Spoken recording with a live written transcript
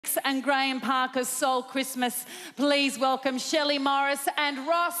Hendryx and Graham Parker's Soul Christmas. Please welcome Shellie Morris and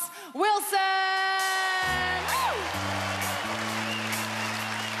Ross Wilson.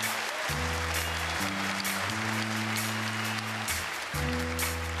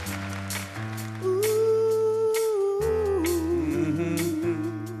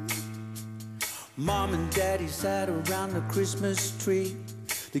 Mom and Daddy sat around the Christmas tree.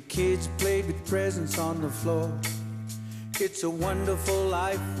 The kids played with presents on the floor. It's a Wonderful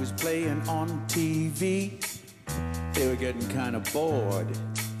Life was playing on TV. They were getting kind of bored.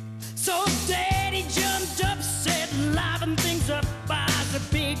 So Daddy jumped up, said, liven things up. I was a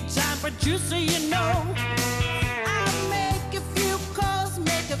big-time producer, you know. I'll make a few calls,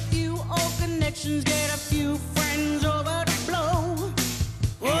 make a few old connections, get a few friends over to blow.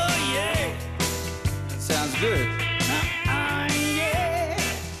 Oh, yeah. That sounds good. Yeah.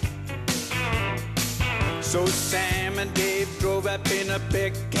 So Sam and Dave drove up in a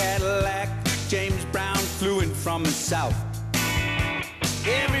big Cadillac. James Brown flew in from the south.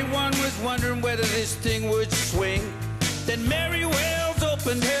 Everyone was wondering whether this thing would swing. Then Mary Wells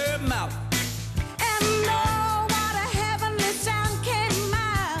opened her mouth. And oh, what a heavenly sound came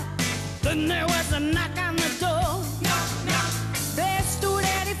out. Then there was a knock on the door. Knock, knock. There stood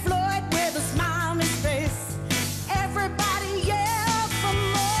Eddie Floyd with a smile on his face. Everybody yelled for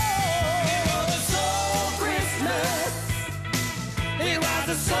more. It was a soul Christmas. It was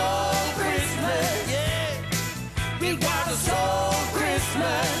a soul Christmas. Yeah. It was a soul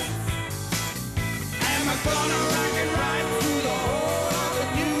Christmas. And we're gonna rock it right through the whole of the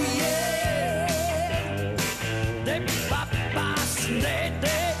new year. They bop, boss, they,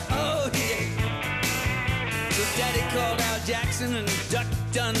 oh yeah. So Daddy called Al Jackson and Duck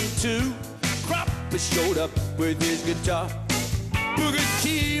Dunn too. Cropper showed up with his guitar. Booker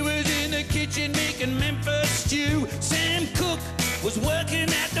T was in the kitchen making Memphis stew. Sam Cooke was working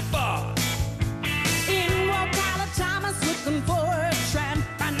at the bar. In walked Tyler Thomas looking for a tramp.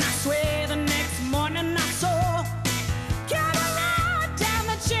 And I swear the next morning I saw coming right down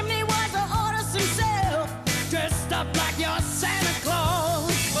the chimney was the Otis himself, dressed up like your Santa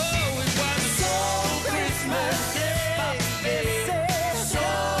Claus. Oh, it was a soul Christmas. Yeah.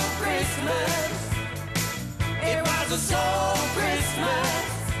 Soul Christmas. It was a soul Christmas.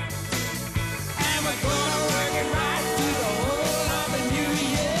 And we're gonna work it right through the whole of the new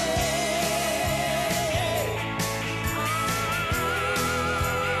year.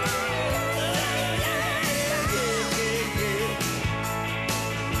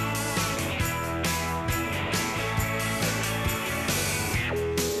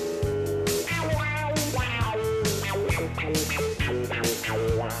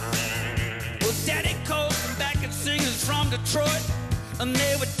 Well, Daddy called some backup singers from Detroit, and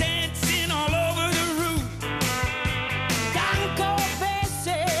they were dancing all over the room. Don Corbett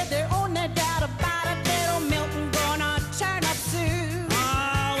said there ain't no doubt about it, little Milton gonna turn up soon.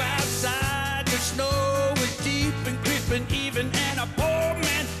 Oh, outside the snow was deep and crisp and even, and a poor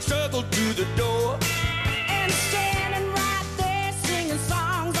man struggled through the door. And standing right there singing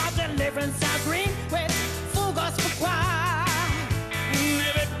songs of deliverance out green with full gospel choir. And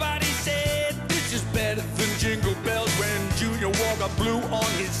everybody said this is better than Jingle Bells when Junior Walker blew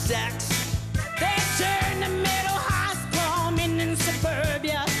on his sax. They turned the middle house plumb in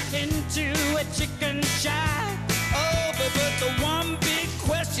suburbia into a chicken shack. Oh, but the one big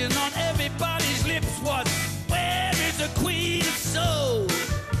question on everybody's lips was, where is the Queen of Soul?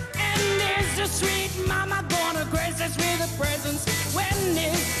 And there's the sweet mama gonna grace us with her presence. When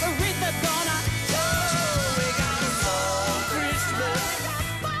is